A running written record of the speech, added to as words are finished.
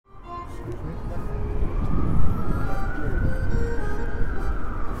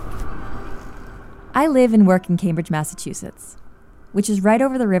I live and work in Cambridge, Massachusetts, which is right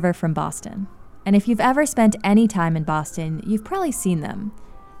over the river from Boston. And if you've ever spent any time in Boston, you've probably seen them.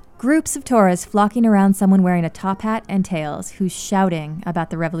 Groups of tourists flocking around someone wearing a top hat and tails who's shouting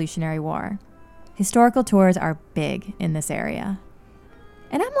about the Revolutionary War. Historical tours are big in this area.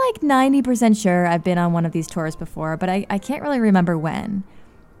 And I'm like 90% sure I've been on one of these tours before, but I can't really remember when.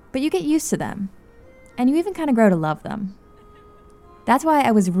 But you get used to them, and you even kind of grow to love them. That's why I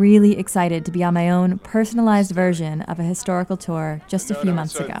was really excited to be on my own personalized version of a historical tour just a few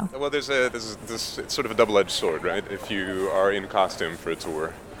months ago. Well, there's it's sort of a double-edged sword, right? If you are in costume for a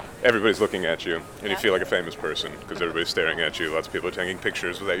tour, everybody's looking at you, and you feel like a famous person because everybody's staring at you. Lots of people are taking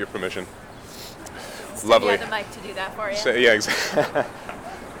pictures without your permission. Lovely. You have the mic to do that for you. So, yeah, exactly.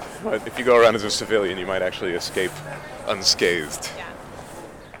 But if you go around as a civilian, you might actually escape unscathed. Yeah.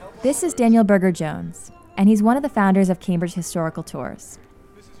 This is Daniel Berger-Jones, and he's one of the founders of Cambridge Historical Tours.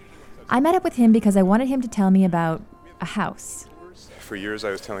 I met up with him because I wanted him to tell me about a house. For years,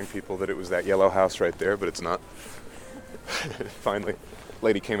 I was telling people that it was that yellow house right there, but it's not. Finally, a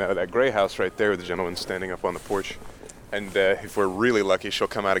lady came out of that gray house right there with the gentleman standing up on the porch. And if we're really lucky, she'll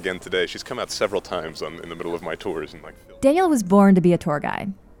come out again today. She's come out several times in the middle of my tours. Daniel was born to be a tour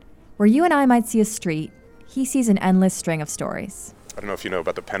guide. Where you and I might see a street, he sees an endless string of stories. I don't know if you know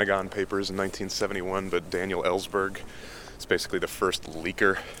about the Pentagon Papers in 1971, but Daniel Ellsberg is basically the first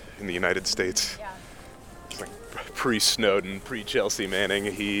leaker in the United States. Yeah. Like pre-Snowden, pre-Chelsea Manning,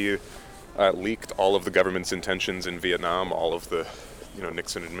 he leaked all of the government's intentions in Vietnam, all of the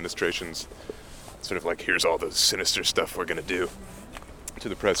Nixon administration's sort of like, here's all the sinister stuff we're going to do to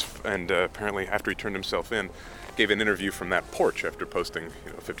the press. And apparently after he turned himself in, gave an interview from that porch after posting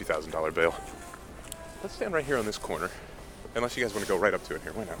a $50,000 bail. Let's stand right here on this corner. Unless you guys want to go right up to it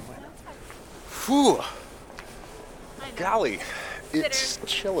here. Why not? Whew. Golly, it's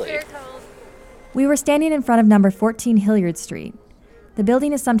chilly. We were standing in front of number 14 Hilliard Street. The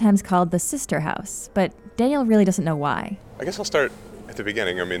building is sometimes called the Sister House, but Daniel really doesn't know why. I guess I'll start at the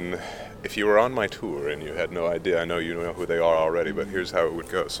beginning. I mean, if you were on my tour and you had no idea, I know you know who they are already, but here's how it would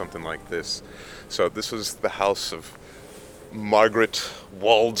go, something like this. So this was the house of Margaret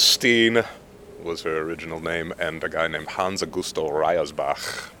Waldstein, was her original name, and a guy named Hans Augusto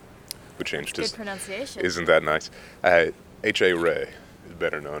Reyesbach, who changed his... Good pronunciation. Isn't that nice? H.A. Ray is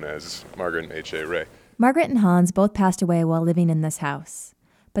better known as Margaret and H.A. Ray. Margaret and Hans both passed away while living in this house,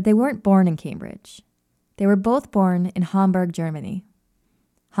 but they weren't born in Cambridge. They were both born in Hamburg, Germany.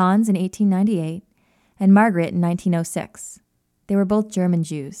 Hans in 1898 and Margaret in 1906. They were both German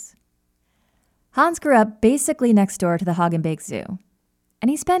Jews. Hans grew up basically next door to the Hagenbeek Zoo, and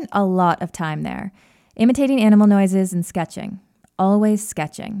he spent a lot of time there, imitating animal noises and sketching, always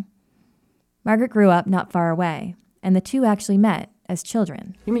sketching. Margaret grew up not far away, and the two actually met as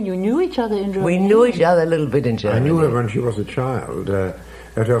children. You mean you knew each other in Germany? We knew each other a little bit in Germany. I knew her when she was a child,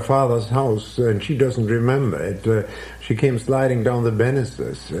 at her father's house, and she doesn't remember it. She came sliding down the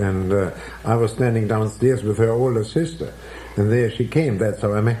banisters, and I was standing downstairs with her older sister, and there she came. That's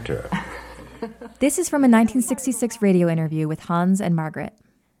how I met her. This is from a 1966 radio interview with Hans and Margaret.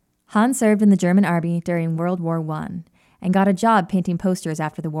 Hans served in the German army during World War I and got a job painting posters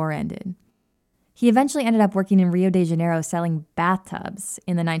after the war ended. He eventually ended up working in Rio de Janeiro selling bathtubs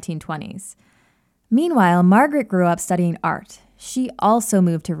in the 1920s. Meanwhile, Margaret grew up studying art. She also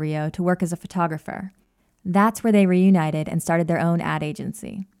moved to Rio to work as a photographer. That's where they reunited and started their own ad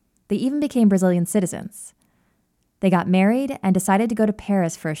agency. They even became Brazilian citizens. They got married and decided to go to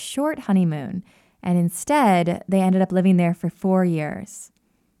Paris for a short honeymoon, and instead, they ended up living there for 4 years.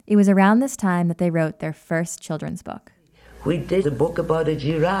 It was around this time that they wrote their first children's book. We did a book about a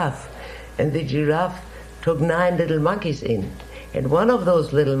giraffe, and the giraffe took 9 little monkeys in, and one of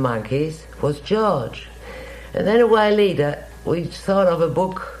those little monkeys was George. And then a while later, we thought of a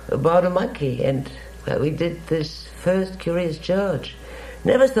book about a monkey, and we did this first Curious George.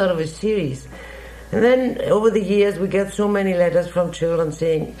 Never thought of a series. And then over the years, we get so many letters from children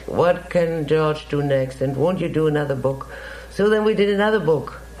saying, what can George do next, and won't you do another book? So then we did another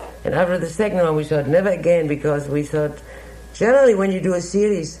book. And after the second one, we thought, never again, because we thought, generally when you do a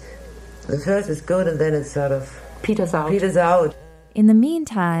series, the first is good, and then it sort of peters out. In the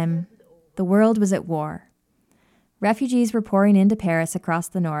meantime, the world was at war. Refugees were pouring into Paris across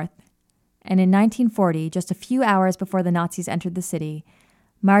the north, and in 1940, just a few hours before the Nazis entered the city,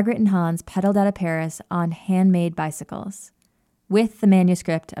 Margaret and Hans pedaled out of Paris on handmade bicycles, with the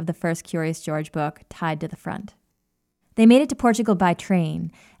manuscript of the first Curious George book tied to the front. They made it to Portugal by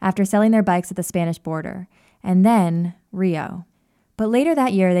train after selling their bikes at the Spanish border, and then Rio. But later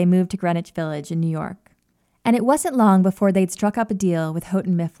that year, they moved to Greenwich Village in New York. And it wasn't long before they'd struck up a deal with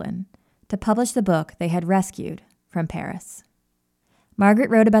Houghton Mifflin to publish the book they had rescued from Paris. Margaret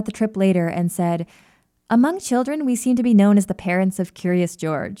wrote about the trip later and said, "Among children, we seem to be known as the parents of Curious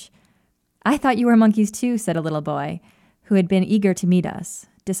George. I thought you were monkeys too," said a little boy, who had been eager to meet us,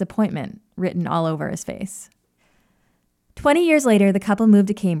 disappointment written all over his face. 20 years later, the couple moved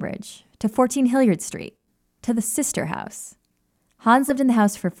to Cambridge, to 14 Hilliard Street, to the sister house. Hans lived in the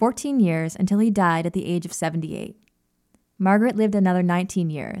house for 14 years until he died at the age of 78. Margaret lived another 19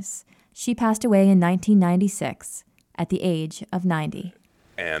 years. She passed away in 1996 at the age of 90.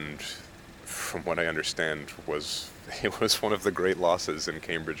 And from what I understand, it was one of the great losses in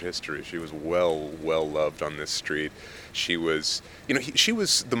Cambridge history. She was well loved on this street. She was, she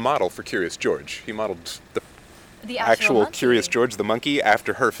was the model for Curious George. He modeled the actual monkey. Curious George, the monkey,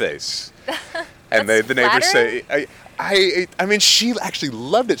 after her face. And the neighbors flattering. say, I mean, she actually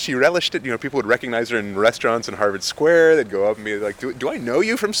loved it. She relished it. People would recognize her in restaurants in Harvard Square. They'd go up and be like, do I know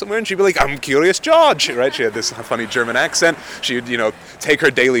you from somewhere? And she'd be like, "I'm Curious George," right? She had this funny German accent. She would, take her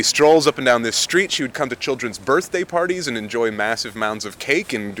daily strolls up and down this street. She would come to children's birthday parties and enjoy massive mounds of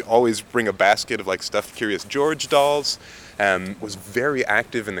cake and always bring a basket of stuffed Curious George dolls. Was very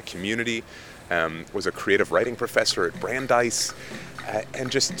active in the community. Was a creative writing professor at Brandeis.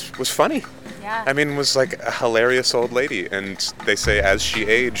 And just was funny. Yeah. I mean, was like a hilarious old lady. And they say as she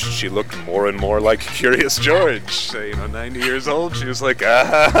aged, she looked more and more like Curious George. So, 90 years old, she was like,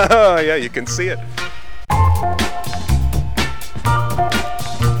 yeah, you can see it.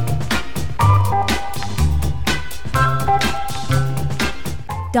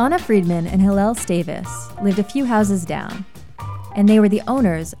 Donna Friedman and Hillel Stavis lived a few houses down, and they were the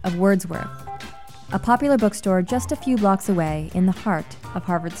owners of Wordsworth, a popular bookstore just a few blocks away in the heart of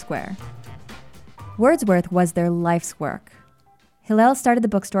Harvard Square. Wordsworth was their life's work. Hillel started the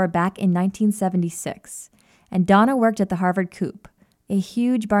bookstore back in 1976, and Donna worked at the Harvard Coop, a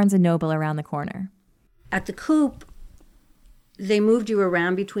huge Barnes & Noble around the corner. At the Coop, they moved you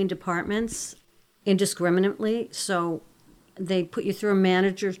around between departments indiscriminately, so they put you through a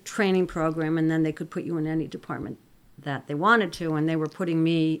manager training program, and then they could put you in any department that they wanted to, and they were putting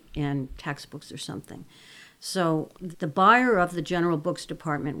me in textbooks or something. So the buyer of the general books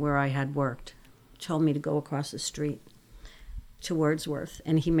department where I had worked told me to go across the street to Wordsworth,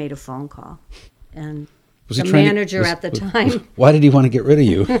 and he made a phone call. And the manager at the time... Why did he want to get rid of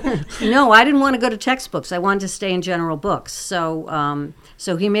you? No, I didn't want to go to textbooks. I wanted to stay in general books. So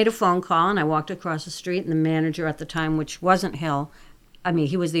he made a phone call, and I walked across the street, and the manager at the time, which wasn't Hill,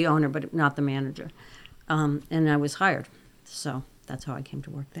 he was the owner, but not the manager. And I was hired. So that's how I came to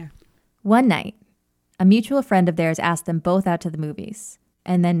work there. One night, a mutual friend of theirs asked them both out to the movies,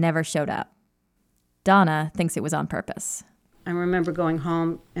 and then never showed up. Donna thinks it was on purpose. I remember going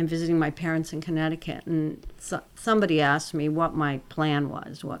home and visiting my parents in Connecticut, and somebody asked me what my plan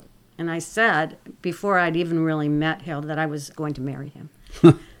was. And I said, before I'd even really met Hill, that I was going to marry him.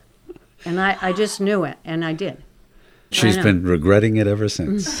 And I just knew it, and I did. She's been regretting it ever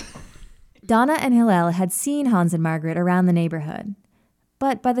since. Donna and Hillel had seen Hans and Margaret around the neighborhood.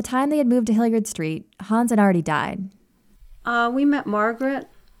 But by the time they had moved to Hilliard Street, Hans had already died. We met Margaret.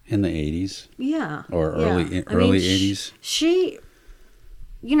 In the 80s? Yeah. Or early 80s? She,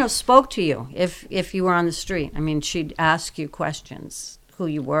 spoke to you if you were on the street. She'd ask you questions, who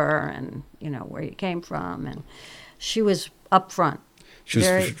you were and, where you came from. And she was up front. She was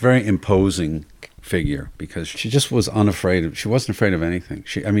a very imposing figure because she just was unafraid. She wasn't afraid of anything.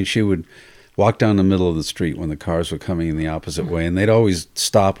 She would walk down the middle of the street when the cars were coming in the opposite way, and they'd always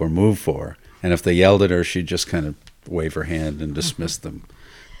stop or move for her. And if they yelled at her, she'd just kind of wave her hand and dismiss them.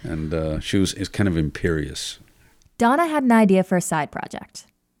 And she was kind of imperious. Donna had an idea for a side project.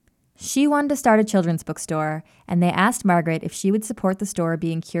 She wanted to start a children's bookstore, and they asked Margaret if she would support the store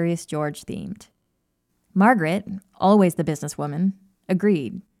being Curious George themed. Margaret, always the businesswoman,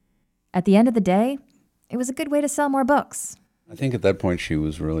 agreed. At the end of the day, it was a good way to sell more books. I think at that point she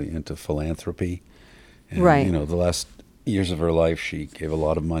was really into philanthropy. And, right. The last years of her life, she gave a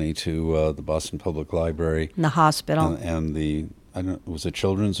lot of money to the Boston Public Library. The hospital. And was it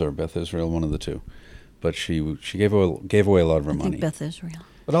Children's or Beth Israel, one of the two. But she gave away a lot of her money. I think Beth Israel.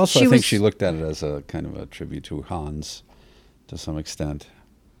 But also I think she looked at it as a kind of a tribute to Hans to some extent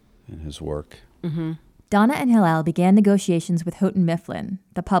in his work. Mm-hmm. Donna and Hillel began negotiations with Houghton Mifflin,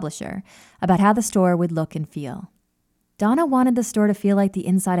 the publisher, about how the store would look and feel. Donna wanted the store to feel like the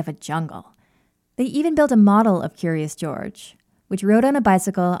inside of a jungle. They even built a model of Curious George, which rode on a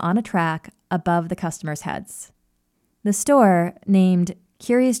bicycle on a track above the customers' heads. The store, named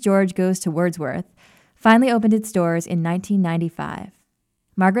Curious George Goes to Wordsworth, finally opened its doors in 1995.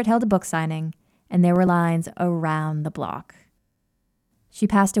 Margaret held a book signing, and there were lines around the block. She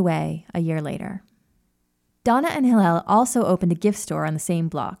passed away a year later. Donna and Hillel also opened a gift store on the same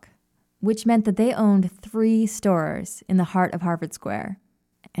block, which meant that they owned 3 stores in the heart of Harvard Square.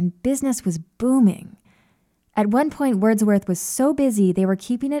 And business was booming. At one point, Wordsworth was so busy they were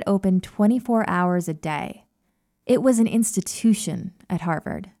keeping it open 24 hours a day. It was an institution at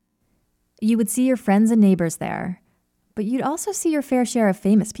Harvard. You would see your friends and neighbors there, but you'd also see your fair share of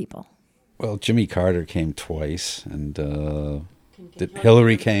famous people. Well, Jimmy Carter came twice, and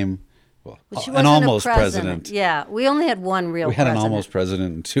Hillary came. Well, But she an wasn't almost a president. Yeah, we only had one real We had president. an almost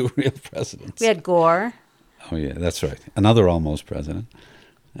president and 2 real presidents. We had Gore. Oh, yeah, that's right. Another almost president.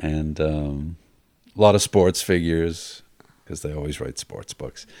 And a lot of sports figures, because they always write sports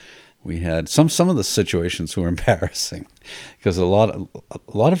books. We had some of the situations were embarrassing, because a lot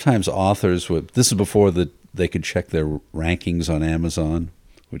of times authors would. This is before they could check their rankings on Amazon,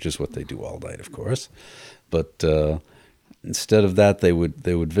 which is what they do all night, of course. But instead of that, they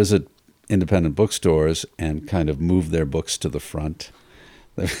would visit independent bookstores and kind of move their books to the front.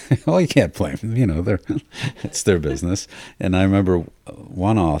 Well, you can't blame them. It's their business. And I remember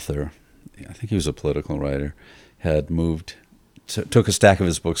one author, I think he was a political writer, had took a stack of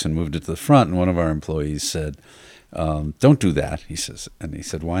his books and moved it to the front. And one of our employees said, "Don't do that," he says. And he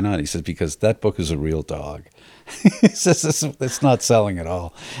said, "Why not?" He says, "Because that book is a real dog." He says, "It's not selling at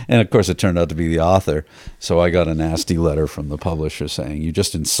all." And of course, it turned out to be the author. So I got a nasty letter from the publisher saying, "You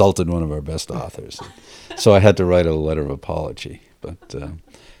just insulted one of our best authors." So I had to write a letter of apology.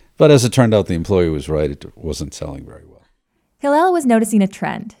 But as it turned out, the employee was right. It wasn't selling very well. Hillel was noticing a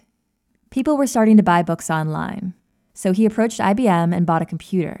trend. People were starting to buy books online. So he approached IBM and bought a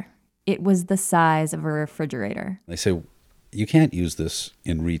computer. It was the size of a refrigerator. They say, "You can't use this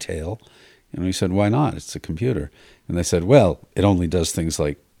in retail." And we said, "Why not? It's a computer." And they said, "Well, it only does things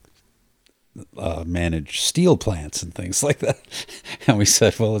like manage steel plants and things like that." And we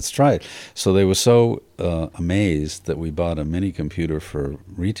said, "Well, let's try it." So they were so amazed that we bought a mini computer for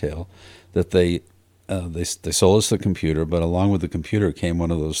retail that they sold us the computer, but along with the computer came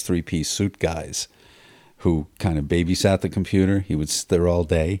one of those 3-piece suit guys who kind of babysat the computer. He would sit there all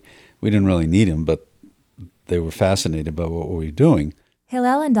day. We didn't really need him, but they were fascinated by what we were doing.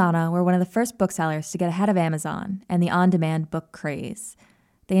 Hillel and Donna were one of the first booksellers to get ahead of Amazon and the on-demand book craze.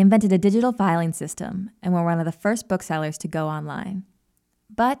 They invented a digital filing system and were one of the first booksellers to go online.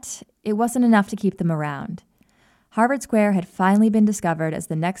 But it wasn't enough to keep them around. Harvard Square had finally been discovered as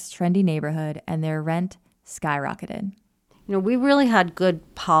the next trendy neighborhood, and their rent skyrocketed. We really had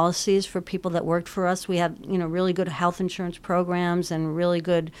good policies for people that worked for us. We had, really good health insurance programs and really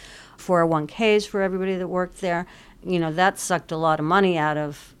good 401ks for everybody that worked there. That sucked a lot of money out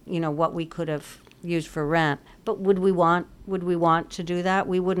of, what we could have used for rent. But would we want to do that?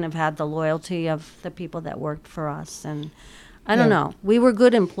 We wouldn't have had the loyalty of the people that worked for us. And I don't know. We were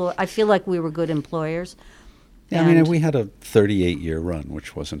good I feel like we were good employers. Yeah, I mean, we had a 38-year run,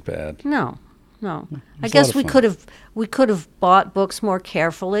 which wasn't bad. No. I guess we could have bought books more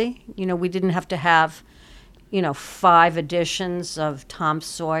carefully. We didn't have to have, 5 editions of Tom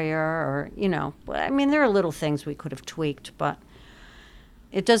Sawyer or, there are little things we could have tweaked, but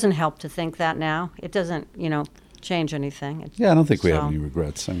it doesn't help to think that now. It doesn't, change anything. I don't think we have any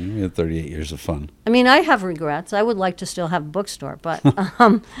regrets. I mean, we had 38 years of fun. I have regrets. I would like to still have a bookstore, but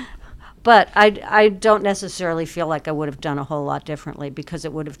but I don't necessarily feel like I would have done a whole lot differently because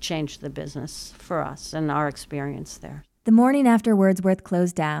it would have changed the business for us and our experience there. The morning after Wordsworth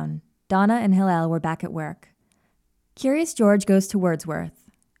closed down, Donna and Hillel were back at work. Curious George goes to Wordsworth.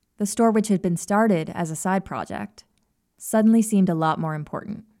 The store, which had been started as a side project, suddenly seemed a lot more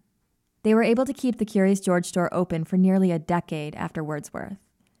important. They were able to keep the Curious George store open for nearly a decade after Wordsworth.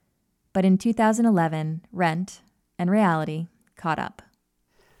 But in 2011, rent and reality caught up.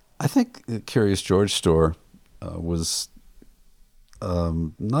 I think the Curious George store was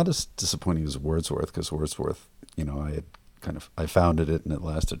not as disappointing as Wordsworth, because Wordsworth, I founded it and it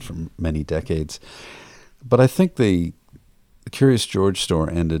lasted for many decades. But I think the Curious George store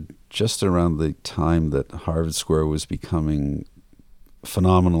ended just around the time that Harvard Square was becoming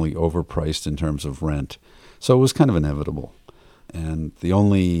phenomenally overpriced in terms of rent. So it was kind of inevitable. And the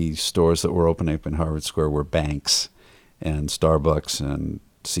only stores that were opening up in Harvard Square were banks and Starbucks and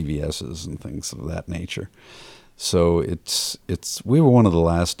CVS's and things of that nature. So we were one of the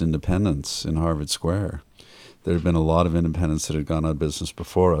last independents in Harvard Square. There had been a lot of independents that had gone out of business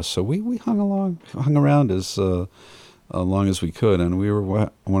before us. So we hung around as long as we could, and we were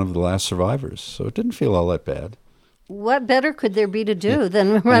one of the last survivors. So it didn't feel all that bad. What better could there be to do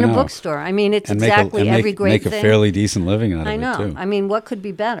than run a know. bookstore? I mean, it's And exactly every great make thing. a fairly decent living out of I it know. too. I mean, what could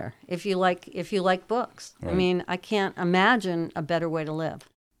be better if you like books? I Right. mean, I can't imagine a better way to live.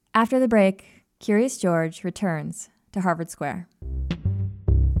 After the break, Curious George returns to Harvard Square.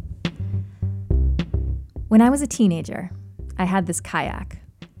 When I was a teenager, I had this kayak.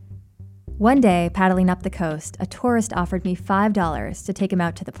 One day, paddling up the coast, a tourist offered me $5 to take him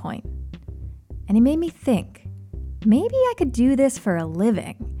out to the point. And it made me think, maybe I could do this for a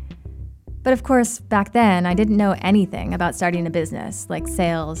living. But of course, back then, I didn't know anything about starting a business, like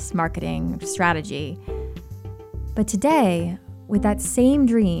sales, marketing, strategy. But today, with that same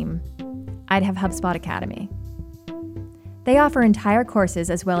dream, I'd have HubSpot Academy. They offer entire courses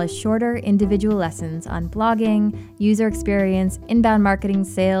as well as shorter individual lessons on blogging, user experience, inbound marketing,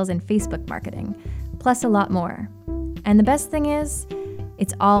 sales, and Facebook marketing, plus a lot more. And the best thing is,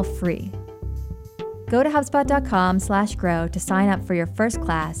 it's all free. Go to HubSpot.com/grow to sign up for your first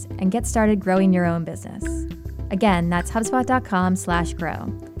class and get started growing your own business. Again, that's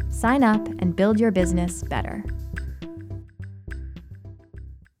HubSpot.com/grow. Sign up and build your business better.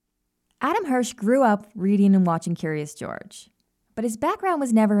 Adam Hirsch grew up reading and watching Curious George, but his background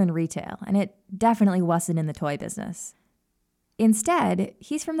was never in retail, and it definitely wasn't in the toy business. Instead,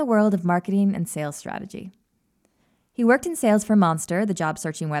 he's from the world of marketing and sales strategy. He worked in sales for Monster, the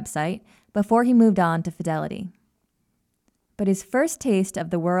job-searching website, before he moved on to Fidelity. But his first taste of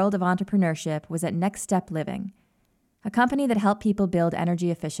the world of entrepreneurship was at Next Step Living, a company that helped people build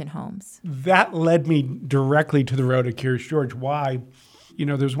energy-efficient homes. That led me directly to the road of Curious George. Why? You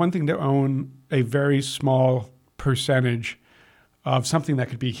know, there's one thing to own a very small percentage of something that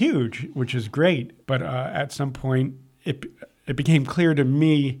could be huge, which is great. But at some point, it became clear to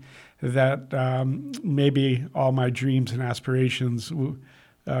me that maybe all my dreams and aspirations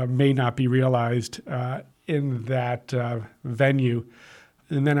may not be realized in that venue.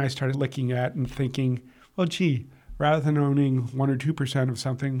 And then I started looking at and thinking, well, gee, rather than owning 1 or 2% of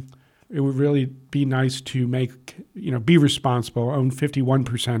something, it would really be nice to be responsible, own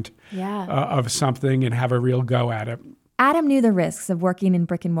 51% of something and have a real go at it. Adam knew the risks of working in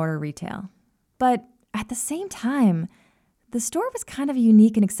brick and mortar retail. But at the same time, the store was kind of a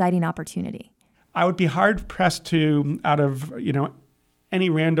unique and exciting opportunity. I would be hard pressed to, out of, any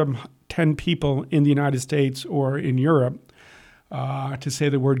random 10 people in the United States or in Europe, to say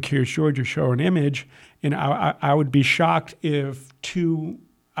the word Curious George or show an image. And I would be shocked if 2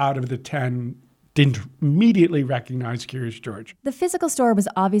 out of the 10 didn't immediately recognize Curious George. The physical store was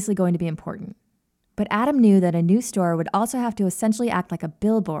obviously going to be important, but Adam knew that a new store would also have to essentially act like a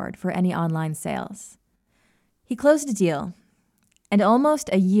billboard for any online sales. He closed a deal, and almost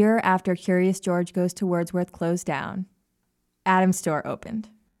a year after Curious George Goes to Wordsworth closed down, Adam's store opened.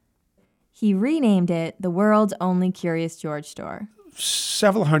 He renamed it the world's only Curious George store.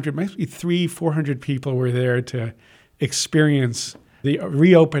 Several hundred, maybe 300-400 people were there to experience the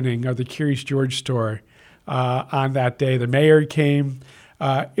reopening of the Curious George store on that day. The mayor came.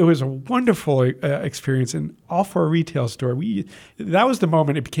 It was a wonderful experience, and all for a retail store. That was the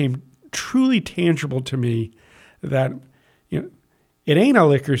moment it became truly tangible to me that it ain't a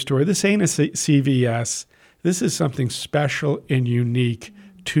liquor store. This ain't a CVS. This is something special and unique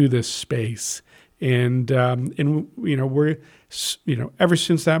to this space. And we're ever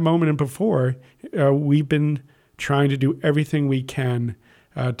since that moment and before, we've been trying to do everything we can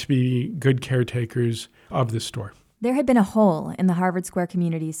to be good caretakers of this store. There had been a hole in the Harvard Square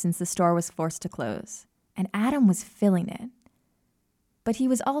community since the store was forced to close, and Adam was filling it. But he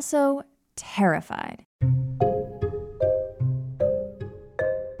was also terrified.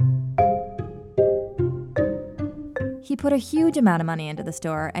 He put a huge amount of money into the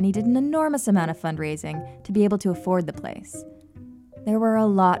store, and he did an enormous amount of fundraising to be able to afford the place. There were a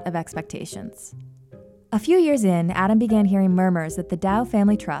lot of expectations. A few years in, Adam began hearing murmurs that the Dow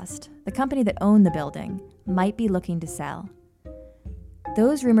Family Trust, the company that owned the building, might be looking to sell.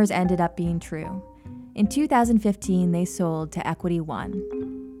 Those rumors ended up being true. In 2015, they sold to Equity One.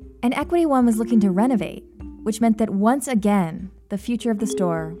 And Equity One was looking to renovate, which meant that once again, the future of the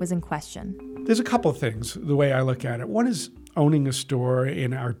store was in question. There's a couple of things, the way I look at it. One is owning a store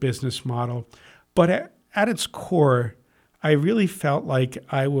in our business model. But at its core, I really felt like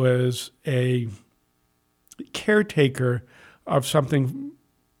I was a caretaker of something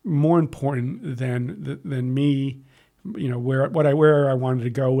more important than me, where I wanted to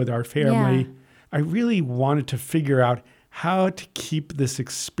go with our family. Yeah. I really wanted to figure out how to keep this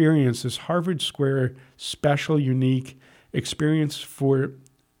experience, this Harvard Square special, unique experience for,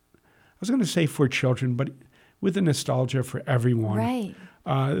 I was going to say for children, but with the nostalgia for everyone. Right.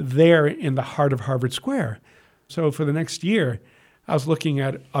 There in the heart of Harvard Square. So for the next year, I was looking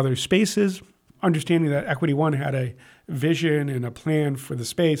at other spaces, understanding that Equity One had a vision and a plan for the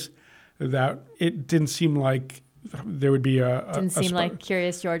space, that it didn't seem like there would be Didn't seem like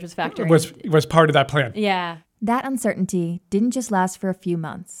Curious George was factoring. Was part of that plan. Yeah. That uncertainty didn't just last for a few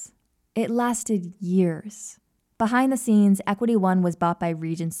months. It lasted years. Behind the scenes, Equity One was bought by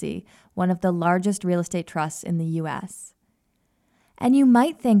Regency, one of the largest real estate trusts in the U.S. And you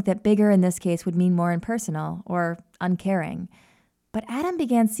might think that bigger in this case would mean more impersonal or uncaring. But Adam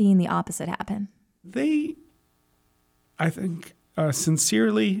began seeing the opposite happen. They, I think,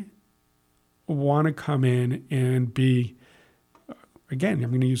 sincerely want to come in and be, again, I'm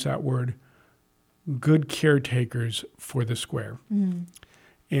going to use that word, good caretakers for the square. Mm.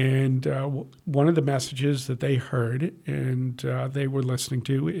 And one of the messages that they heard and they were listening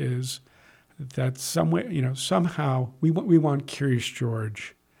to is that somehow we want Curious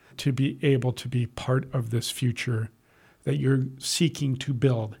George to be able to be part of this future that you're seeking to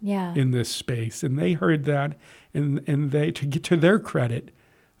build in this space. And they heard that, and they, to get to their credit,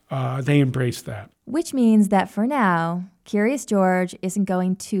 they embraced that. Which means that for now, Curious George isn't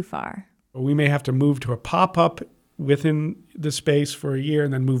going too far. We may have to move to a pop-up within the space for a year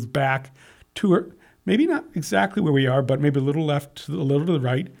and then move back to maybe not exactly where we are, but maybe a little left, a little to the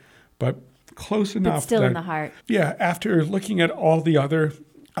right, but close enough. But still in the heart. Yeah, after looking at all the other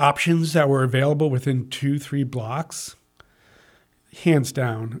options that were available within 2-3 blocks, hands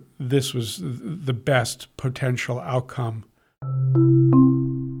down, this was the best potential outcome.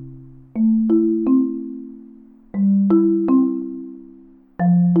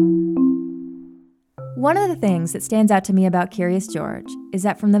 One of the things that stands out to me about Curious George is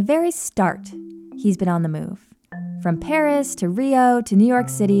that from the very start, he's been on the move. From Paris to Rio to New York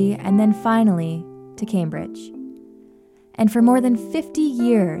City, and then finally to Cambridge. And for more than 50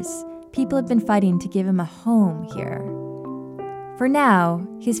 years, people have been fighting to give him a home here. For now,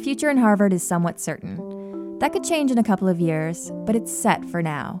 his future in Harvard is somewhat certain. That could change in a couple of years, but it's set for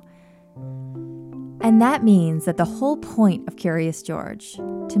now. And that means that the whole point of Curious George,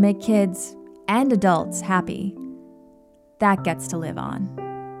 to make kids and adults happy, that gets to live on.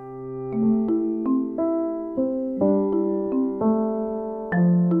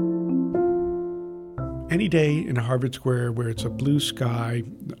 Any day in Harvard Square where it's a blue sky,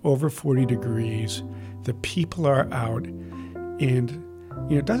 over 40 degrees, the people are out, and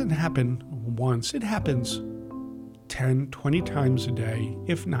it doesn't happen once. It happens 10, 20 times a day,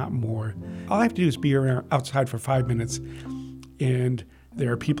 if not more. All I have to do is be outside for 5 minutes, and there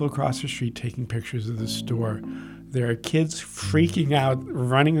are people across the street taking pictures of the store. There are kids freaking out,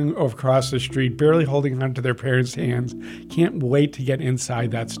 running across the street, barely holding onto their parents' hands, can't wait to get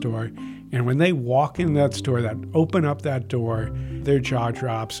inside that store. And when they walk in that store, open up that door, their jaw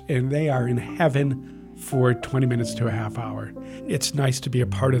drops, and they are in heaven for 20 minutes to a half hour. It's nice to be a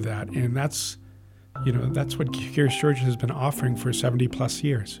part of that, and that's what Curious George has been offering for 70 plus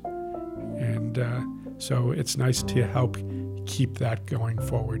years. And so it's nice to help keep that going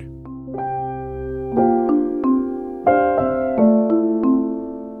forward.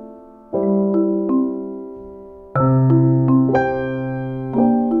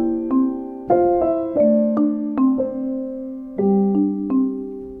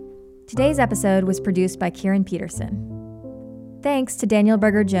 Today's episode was produced by Kieran Peterson. Thanks to Daniel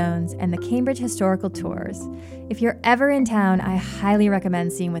Berger-Jones and the Cambridge Historical Tours. If you're ever in town, I highly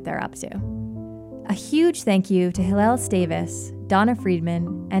recommend seeing what they're up to. A huge thank you to Hillel Stavis, Donna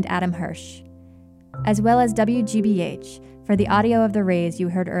Friedman, and Adam Hirsch, as well as WGBH for the audio of the rays you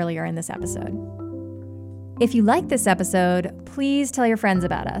heard earlier in this episode. If you like this episode, please tell your friends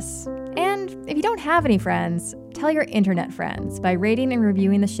about us. And if you don't have any friends, tell your internet friends by rating and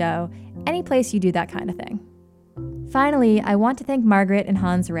reviewing the show any place you do that kind of thing. Finally, I want to thank Margaret and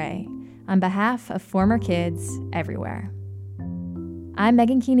Hans Ray on behalf of former kids everywhere. I'm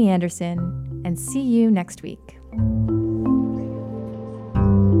Megan Keeney Anderson, and see you next week.